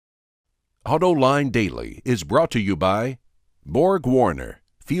AutoLine Daily is brought to you by Borg Warner.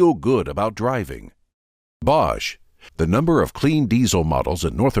 Feel good about driving. Bosch. The number of clean diesel models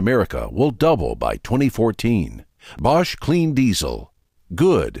in North America will double by 2014. Bosch Clean Diesel.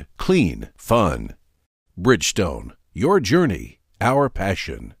 Good, clean, fun. Bridgestone. Your journey, our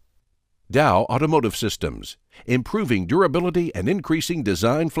passion. Dow Automotive Systems. Improving durability and increasing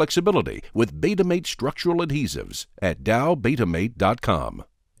design flexibility with Betamate structural adhesives at dowbetamate.com.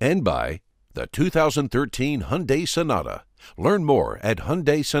 And by the 2013 Hyundai Sonata. Learn more at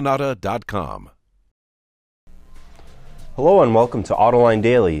HyundaiSonata.com. Hello and welcome to AutoLine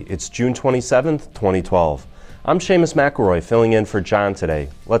Daily. It's June 27th, 2012. I'm Seamus McElroy filling in for John today.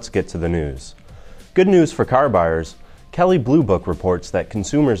 Let's get to the news. Good news for car buyers. Kelley Blue Book reports that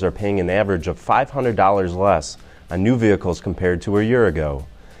consumers are paying an average of $500 less on new vehicles compared to a year ago.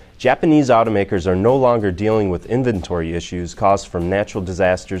 Japanese automakers are no longer dealing with inventory issues caused from natural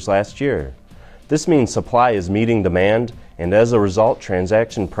disasters last year. This means supply is meeting demand, and as a result,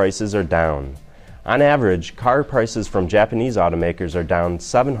 transaction prices are down. On average, car prices from Japanese automakers are down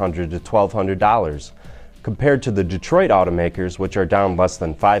 $700 to $1,200, compared to the Detroit automakers, which are down less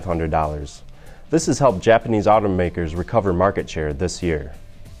than $500. This has helped Japanese automakers recover market share this year.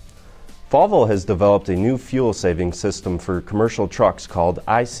 Volvo has developed a new fuel-saving system for commercial trucks called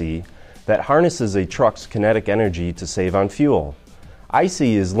iSee that harnesses a truck's kinetic energy to save on fuel.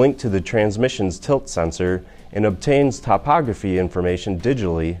 iSee is linked to the transmission's tilt sensor and obtains topography information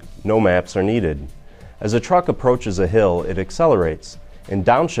digitally. No maps are needed. As a truck approaches a hill, it accelerates, and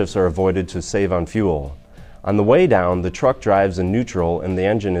downshifts are avoided to save on fuel. On the way down, the truck drives in neutral and the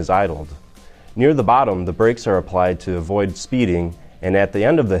engine is idled. Near the bottom, the brakes are applied to avoid speeding, and at the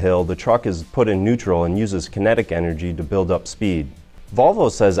end of the hill, the truck is put in neutral and uses kinetic energy to build up speed.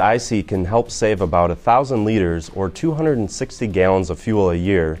 Volvo says iSee can help save about 1,000 liters or 260 gallons of fuel a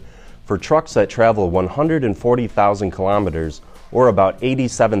year for trucks that travel 140,000 kilometers or about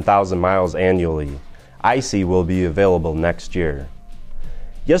 87,000 miles annually. iSee will be available next year.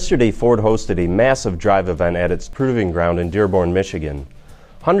 Yesterday, Ford hosted a massive drive event at its proving ground in Dearborn, Michigan.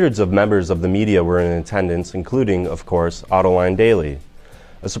 Hundreds of members of the media were in attendance, including, of course, AutoLine Daily.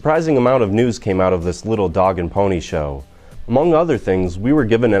 A surprising amount of news came out of this little dog and pony show. Among other things, we were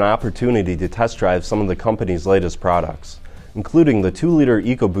given an opportunity to test drive some of the company's latest products, including the 2-liter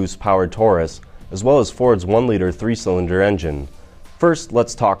EcoBoost powered Taurus, as well as Ford's 1-liter 3-cylinder engine. First,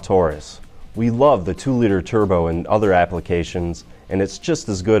 let's talk Taurus. We love the 2-liter turbo in other applications, and it's just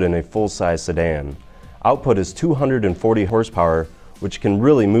as good in a full-size sedan. Output is 240 horsepower, which can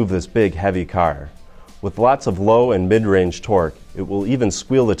really move this big, heavy car. With lots of low and mid-range torque, it will even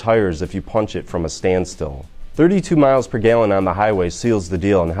squeal the tires if you punch it from a standstill. 32 miles per gallon on the highway seals the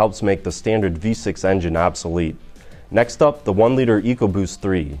deal and helps make the standard V6 engine obsolete. Next up, the 1-liter EcoBoost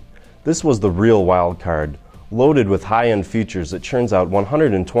 3. This was the real wild card. Loaded with high-end features, it churns out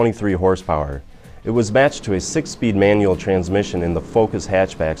 123 horsepower. It was matched to a 6-speed manual transmission in the Focus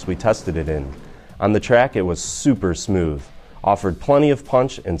hatchbacks we tested it in. On the track, it was super smooth, offered plenty of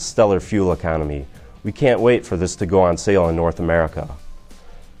punch and stellar fuel economy. We can't wait for this to go on sale in North America.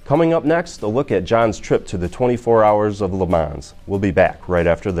 Coming up next, a look at John's trip to the 24 Hours of Le Mans. We'll be back right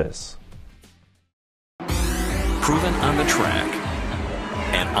after this. Proven on the track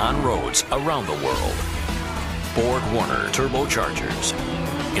and on roads around the world. Borg Warner turbochargers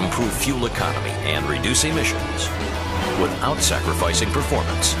improve fuel economy and reduce emissions without sacrificing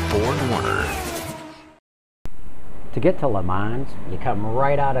performance. Borg Warner. To get to Le Mans, you come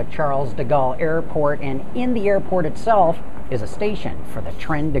right out of Charles de Gaulle Airport, and in the airport itself is a station for the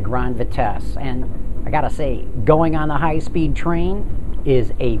Train de Grande Vitesse. And I gotta say, going on the high-speed train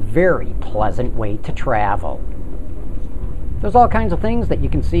is a very pleasant way to travel. There's all kinds of things that you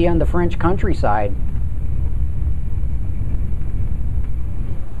can see on the French countryside.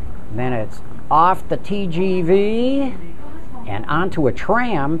 Then it's off the TGV and onto a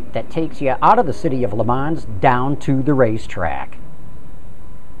tram that takes you out of the city of Le Mans down to the racetrack.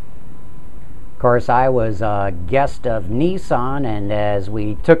 Of course, I was a guest of Nissan, and as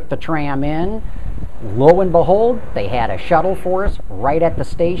we took the tram in, lo and behold, they had a shuttle for us right at the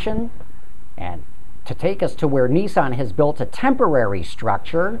station, and to take us to where Nissan has built a temporary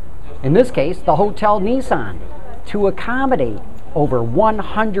structure, in this case, the Hotel Nissan, to accommodate over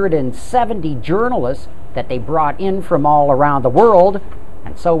 170 journalists that they brought in from all around the world.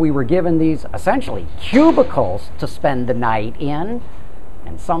 And so we were given these essentially cubicles to spend the night in,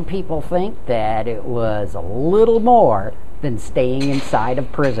 and some people think that it was a little more than staying inside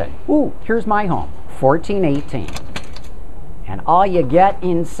of prison. Ooh, here's my home, 1418. And all you get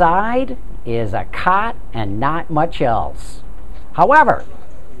inside is a cot and not much else. However,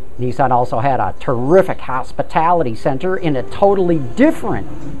 Nissan also had a terrific hospitality center in a totally different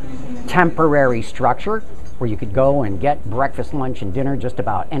temporary structure where you could go and get breakfast, lunch, and dinner just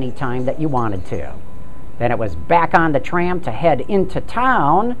about any time that you wanted to. Then it was back on the tram to head into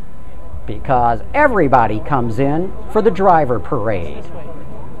town because everybody comes in for the driver parade.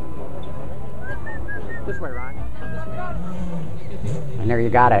 This way, Ron. And there you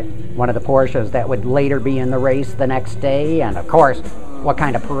got it. One of the Porsches that would later be in the race the next day. And of course, what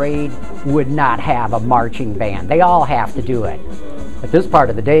kind of parade would not have a marching band? They all have to do it. At this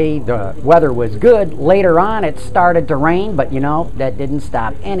part of the day, the weather was good. Later on, it started to rain, but you know, that didn't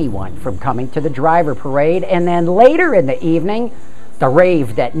stop anyone from coming to the driver parade. And then later in the evening, the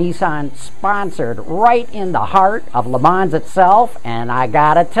rave that Nissan sponsored right in the heart of Le Mans itself. And I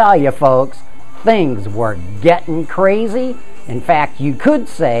gotta tell you folks, things were getting crazy. In fact, you could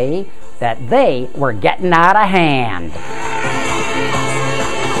say that they were getting out of hand.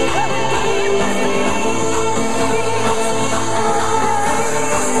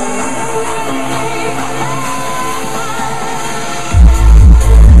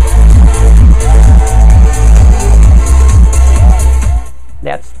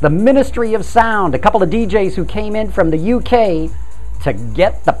 That's the Ministry of Sound, a couple of DJs who came in from the UK to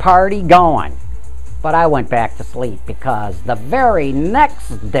get the party going. But I went back to sleep because the very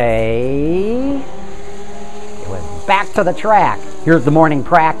next day, it was back to the track. Here's the morning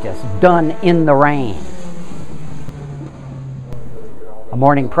practice, done in the rain. A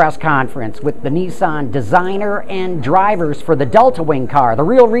morning press conference with the Nissan designer and drivers for the Delta Wing car. The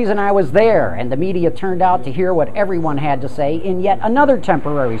real reason I was there, and the media turned out to hear what everyone had to say in yet another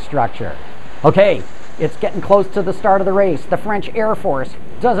temporary structure. Okay, it's getting close to the start of the race. The French Air Force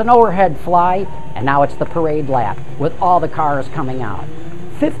does an overhead fly, and now it's the parade lap with all the cars coming out.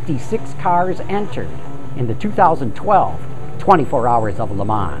 56 cars entered in the 2012 24 Hours of Le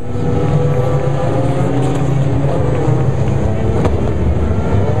Mans.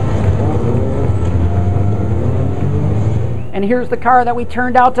 And here's the car that we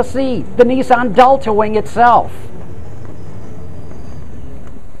turned out to see, the Nissan Delta Wing itself.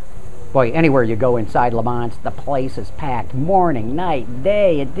 Boy, anywhere you go inside Le Mans, the place is packed. Morning, night,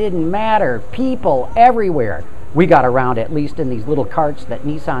 day, it didn't matter. People everywhere. We got around at least in these little carts that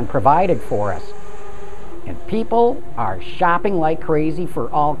Nissan provided for us. And people are shopping like crazy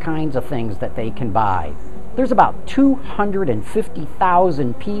for all kinds of things that they can buy. There's about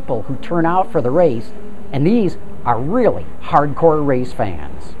 250,000 people who turn out for the race, and these are really hardcore race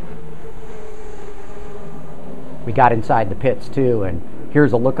fans. We got inside the pits too, and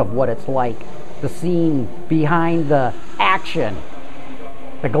here's a look of what it's like. The scene behind the action.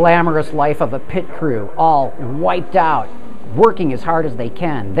 The glamorous life of a pit crew, all wiped out, working as hard as they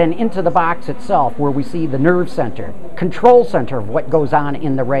can. Then into the box itself where we see the nerve center, control center of what goes on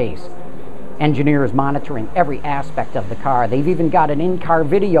in the race. Engineers monitoring every aspect of the car. They've even got an in-car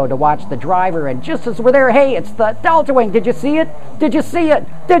video to watch the driver, and just as we're there, hey, it's the Delta Wing. Did you see it? Did you see it?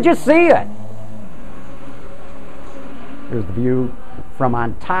 Did you see it? Here's the view from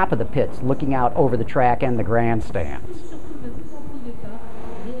on top of the pits, looking out over the track and the grandstands.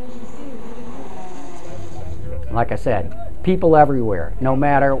 Like I said, people everywhere, no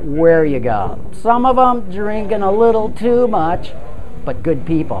matter where you go. Some of them drinking a little too much, but good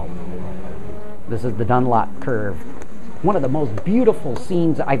people. This is the Dunlop curve. One of the most beautiful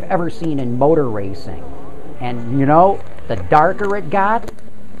scenes I've ever seen in motor racing. And you know, the darker it got,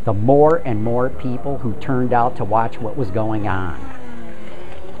 the more and more people who turned out to watch what was going on.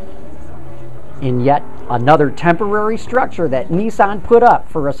 In yet another temporary structure that Nissan put up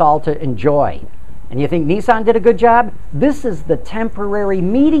for us all to enjoy. And you think Nissan did a good job? This is the temporary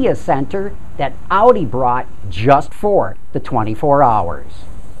media center that Audi brought just for the 24 hours.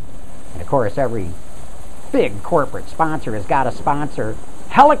 And of course, every big corporate sponsor has got to sponsor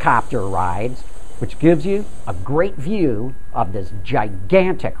helicopter rides, which gives you a great view of this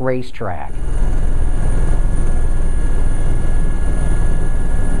gigantic racetrack.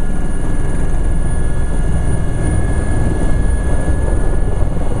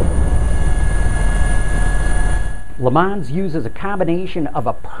 Le Mans uses a combination of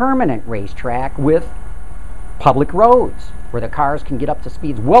a permanent racetrack with public roads, where the cars can get up to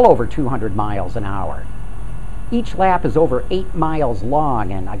speeds well over 200 miles an hour. Each lap is over 8 miles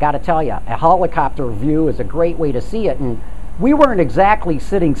long, and I gotta tell you, a helicopter view is a great way to see it, and we weren't exactly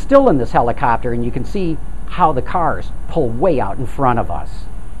sitting still in this helicopter, and you can see how the cars pull way out in front of us.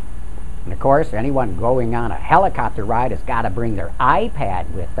 And of course, anyone going on a helicopter ride has got to bring their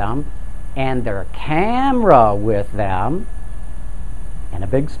iPad with them, and their camera with them, and a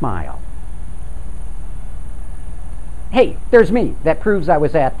big smile. hey, there's me. That proves I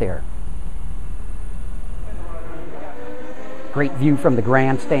was at there. Great view from the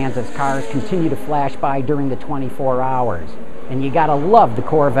grandstands as cars continue to flash by during the 24 hours. And you gotta love the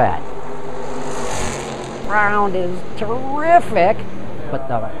Corvette. Sound is terrific, but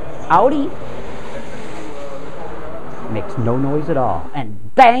the Audi makes no noise at all.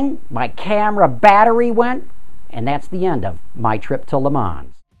 And bang, my camera battery went, and that's the end of my trip to Le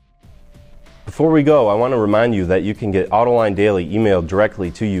Mans. Before we go, I want to remind you that you can get Autoline Daily emailed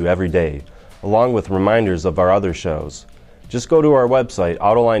directly to you every day, along with reminders of our other shows. Just go to our website,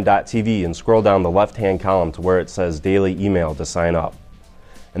 autoline.tv, and scroll down the left-hand column to where it says Daily Email to sign up.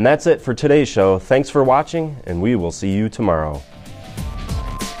 And that's it for today's show. Thanks for watching, and we will see you tomorrow.